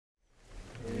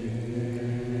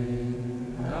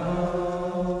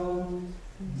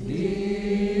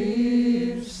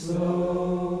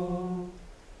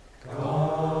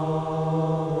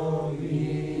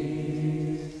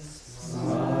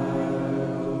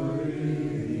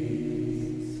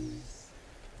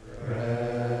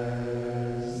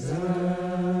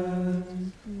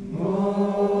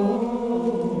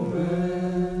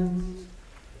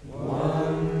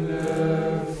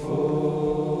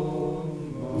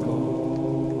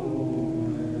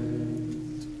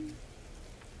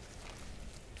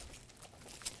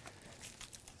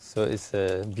So it's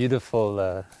a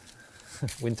beautiful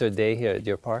winter day here at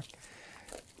Deer Park.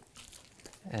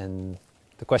 And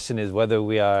the question is whether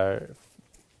we are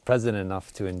present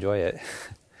enough to enjoy it.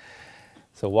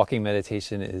 So walking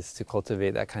meditation is to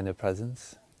cultivate that kind of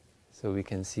presence, so we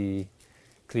can see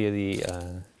clearly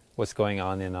what's going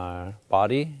on in our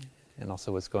body, and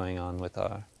also what's going on with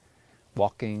our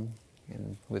walking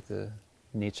and with the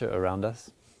nature around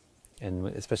us, and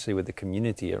especially with the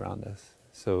community around us.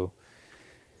 So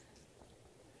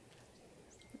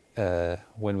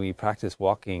when we practice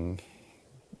walking,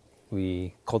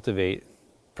 we cultivate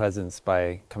presence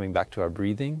by coming back to our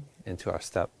breathing and to our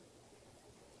step.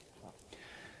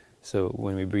 So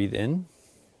when we breathe in,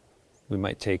 we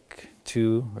might take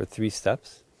 2 or 3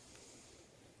 steps,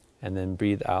 and then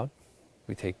breathe out,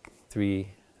 we take 3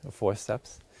 or 4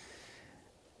 steps,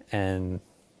 and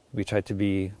we try to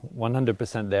be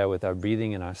 100% there with our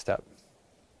breathing and our step,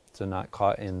 so not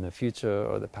caught in the future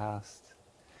or the past.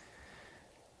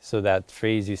 So that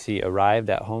phrase you see, arrived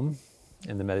at home,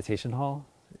 in the meditation hall,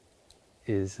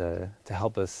 is to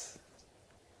help us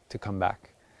to come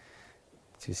back,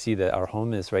 to see that our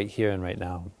home is right here and right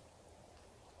now.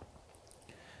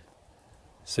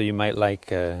 So you might like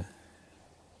to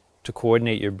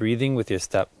coordinate your breathing with your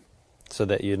step, so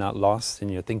that you're not lost in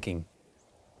your thinking.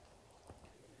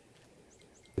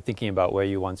 You're thinking about where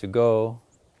you want to go,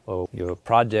 or your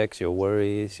projects, your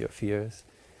worries, your fears.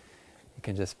 You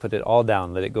can just put it all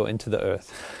down, let it go into the earth.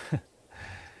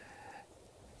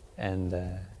 And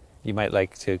you might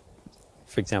like to,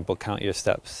 for example, count your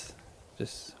steps.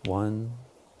 Just 1,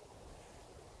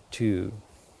 2,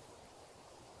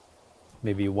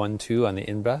 maybe 1, 2 on the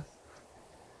in-breath,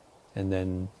 and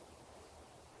then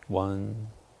 1,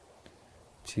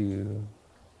 2,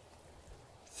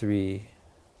 3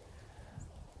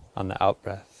 on the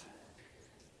out-breath.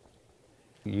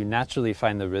 You naturally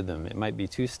find the rhythm. It might be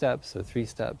 2 steps or 3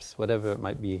 steps, whatever it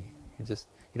might be. You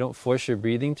don't force your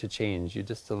breathing to change. You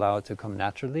just allow it to come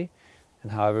naturally.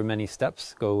 And however many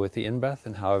steps go with the in-breath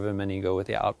and however many go with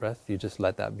the out-breath, you just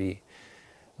let that be.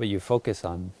 But you focus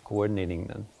on coordinating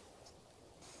them.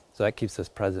 So that keeps us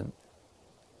present.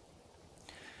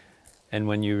 And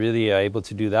when you really are able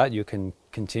to do that, you can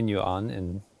continue on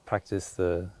and practice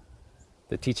the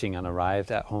teaching on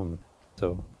arrived at home.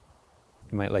 So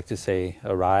you might like to say,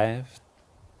 arrived,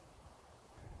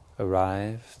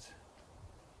 arrived,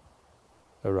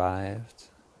 arrived.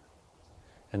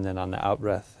 And then on the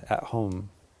out-breath, at home,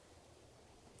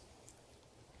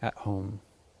 at home,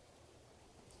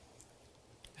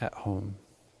 at home.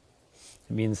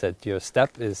 It means that your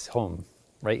step is home,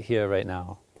 right here, right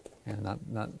now, and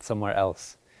not somewhere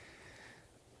else.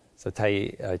 So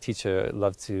Tai, our teacher,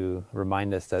 loved to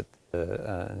remind us that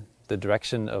the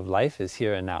direction of life is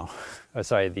here and now. Or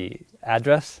sorry, the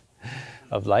address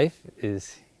of life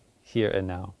is here and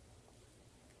now.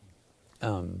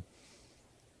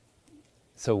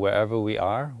 So wherever we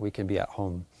are, we can be at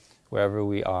home. Wherever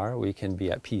we are, we can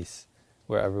be at peace.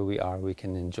 Wherever we are, we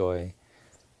can enjoy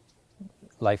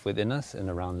life within us and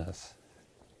around us.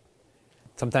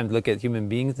 Sometimes look at human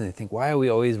beings and they think, why are we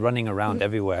always running around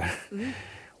everywhere?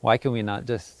 Why can we not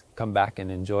just come back and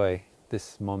enjoy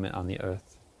this moment on the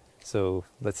earth? So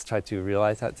let's try to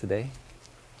realize that today.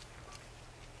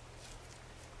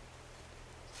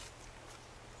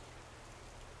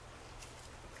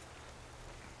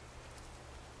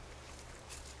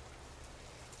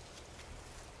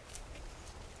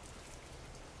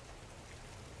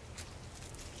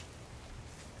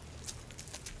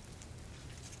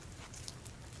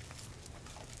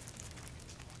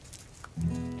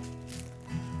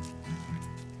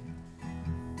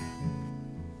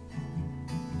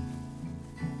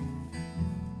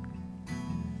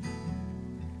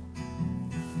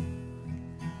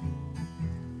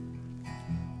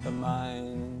 The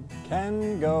mind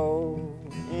can go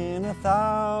in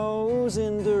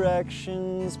 1,000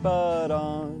 directions, but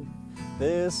on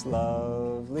this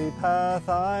lovely path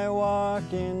I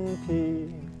walk in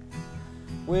peace.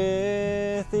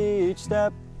 With each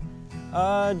step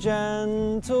a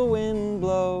gentle wind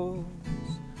blows,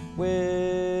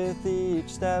 with each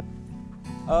step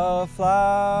a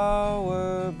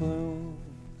flower blooms.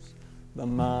 The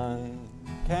mind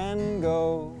can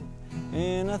go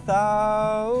in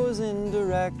 1,000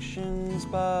 directions,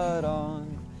 but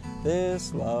on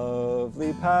this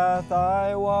lovely path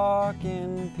I walk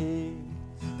in peace.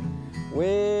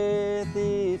 With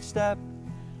each step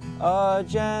a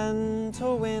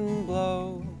gentle wind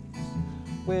blows,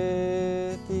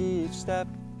 with each step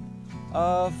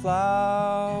a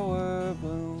flower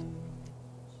blooms.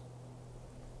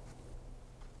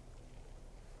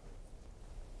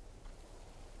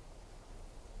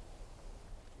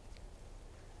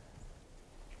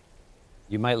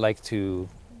 You might like to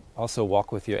also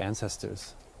walk with your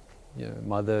ancestors, your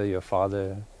mother, your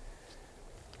father.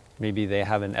 Maybe they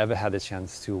haven't ever had a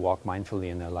chance to walk mindfully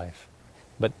in their life,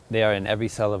 but they are in every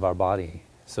cell of our body.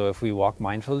 So if we walk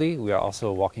mindfully, we are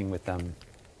also walking with them.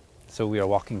 So we are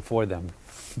walking for them.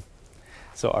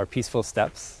 So our peaceful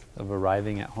steps of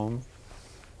arriving at home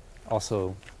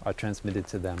also are transmitted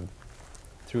to them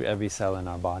through every cell in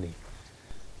our body.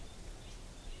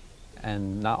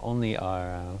 And not only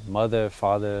our mother,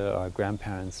 father, our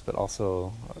grandparents, but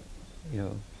also,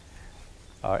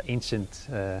 our ancient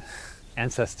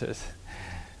ancestors.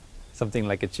 Something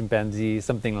like a chimpanzee,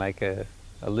 something like a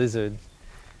lizard.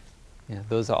 Yeah,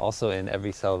 those are also in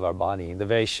every cell of our body. The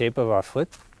very shape of our foot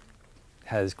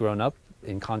has grown up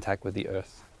in contact with the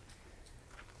earth.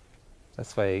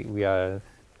 That's why we are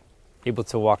able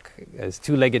to walk as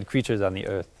two-legged creatures on the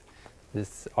earth.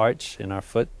 This arch in our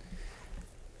foot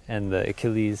and the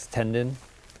Achilles tendon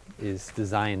is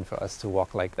designed for us to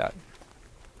walk like that,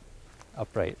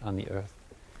 upright on the earth.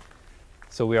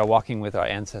 So we are walking with our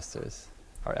ancestors,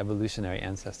 our evolutionary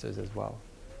ancestors as well.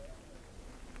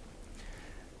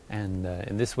 And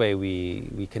in this way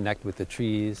we connect with the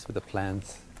trees, with the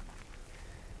plants.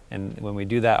 And when we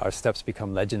do that, our steps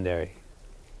become legendary.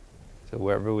 So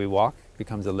wherever we walk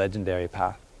becomes a legendary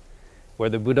path. Where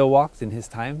the Buddha walked in his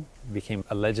time became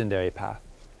a legendary path.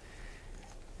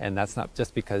 And that's not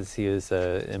just because he is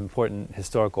an important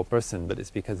historical person, but it's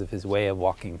because of his way of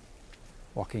walking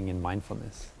in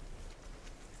mindfulness,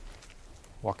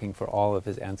 walking for all of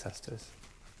his ancestors.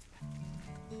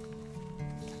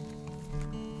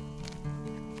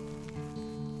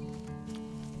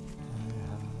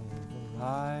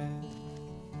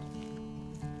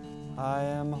 I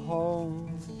am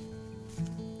home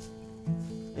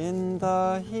in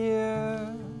the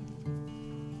here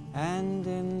and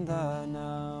in the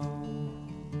now.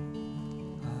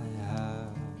 I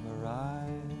have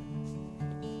arrived.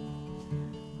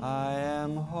 I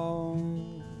am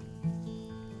home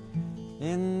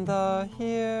in the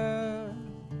here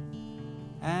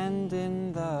and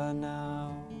in the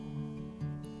now.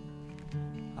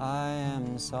 I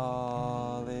am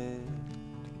solid,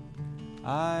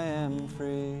 I am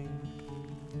free.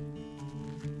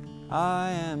 I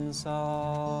am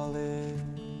solid,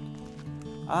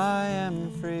 I am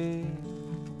free.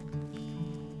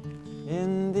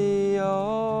 In the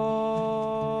ultimate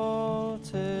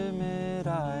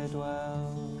I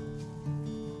dwell.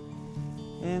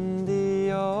 In the